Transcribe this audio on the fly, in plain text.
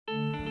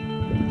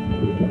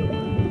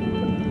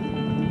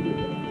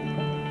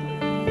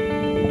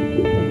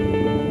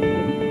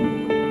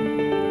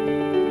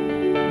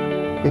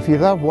If you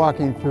love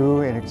walking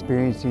through and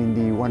experiencing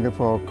the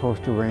wonderful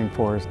coastal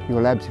rainforest, you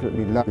will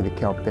absolutely love the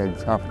kelp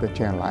beds off the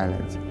Channel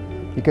Islands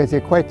because they're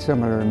quite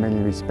similar in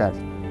many respects.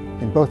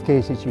 In both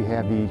cases, you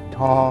have the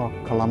tall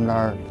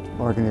columnar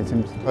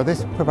organisms. So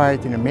this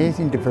provides an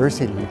amazing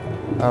diversity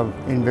of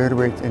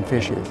invertebrates and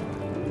fishes.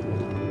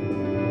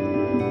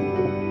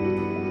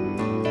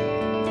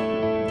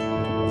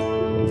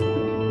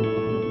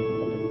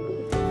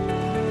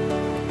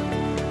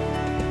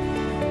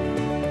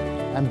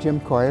 I'm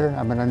Jim Coyer.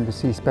 I'm an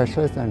undersea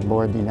specialist on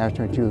board the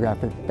National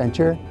Geographic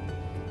Venture,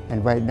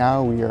 and right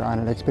now we are on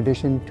an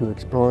expedition to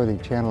explore the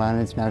Channel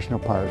Islands National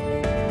Park.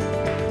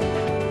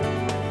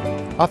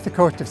 Off the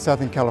coast of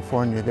Southern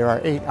California, there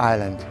are 8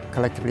 islands,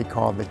 collectively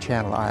called the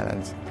Channel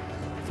Islands.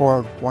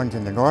 4 ones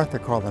in the north are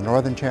called the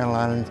Northern Channel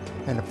Islands,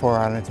 and the 4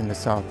 islands in the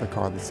south are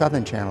called the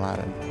Southern Channel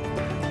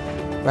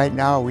Islands. Right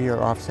now we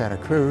are off Santa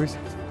Cruz,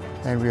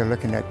 and we are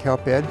looking at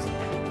kelp beds.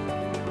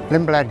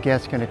 Lindblad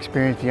guests can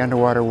experience the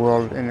underwater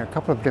world in a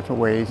couple of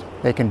different ways.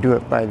 They can do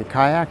it by the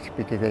kayaks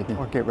because they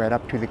can get right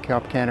up to the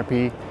kelp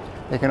canopy.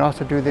 They can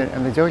also do that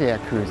on the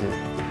Zodiac cruises.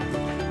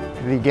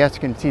 The guests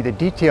can see the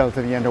details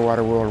of the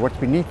underwater world, what's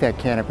beneath that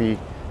canopy,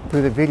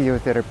 through the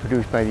videos that are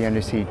produced by the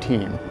undersea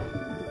team.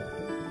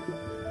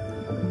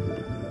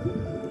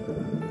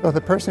 So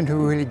the person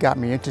who really got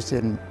me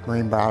interested in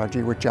marine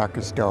biology was Jacques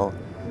Cousteau.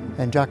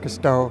 And Jacques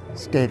Cousteau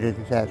stated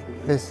that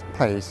this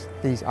place,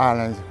 these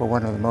islands, were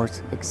one of the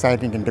most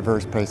exciting and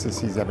diverse places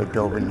he's ever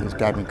dove in his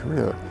diving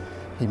career.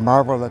 He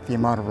marveled at the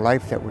amount of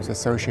life that was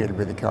associated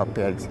with the kelp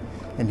beds,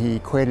 and he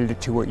equated it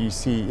to what you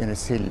see in a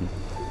city,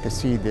 to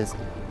see this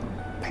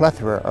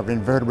plethora of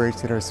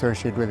invertebrates that are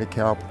associated with the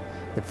kelp,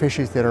 the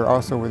fishes that are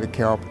also with the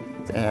kelp,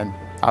 and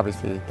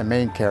obviously the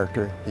main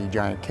character, the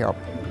giant kelp.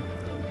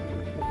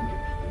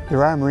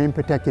 There are marine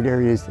protected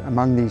areas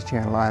among these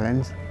Channel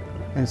Islands,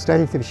 and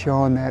studies have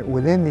shown that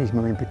within these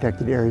marine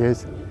protected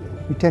areas,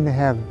 we tend to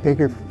have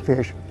bigger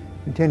fish.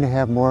 We tend to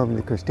have more of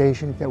the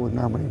crustaceans that would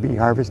normally be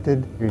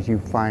harvested. As you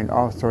find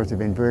all sorts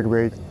of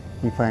invertebrates,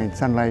 you find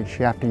sunlight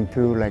shafting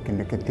through like in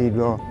the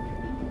cathedral.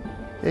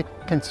 It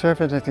can serve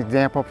as an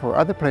example for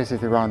other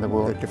places around the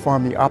world to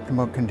form the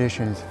optimal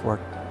conditions for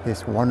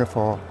this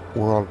wonderful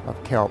world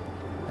of kelp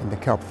and the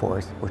kelp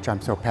forest, which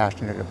I'm so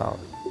passionate about.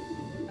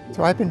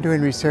 So I've been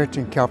doing research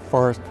in kelp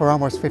forest for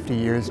almost 50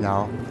 years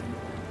now.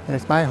 And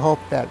it's my hope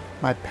that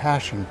my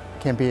passion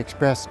can be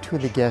expressed to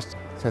the guests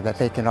so that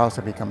they can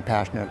also become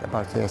passionate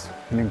about this.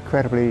 An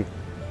incredibly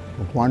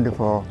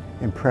wonderful,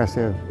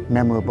 impressive,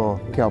 memorable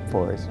kelp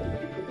forest.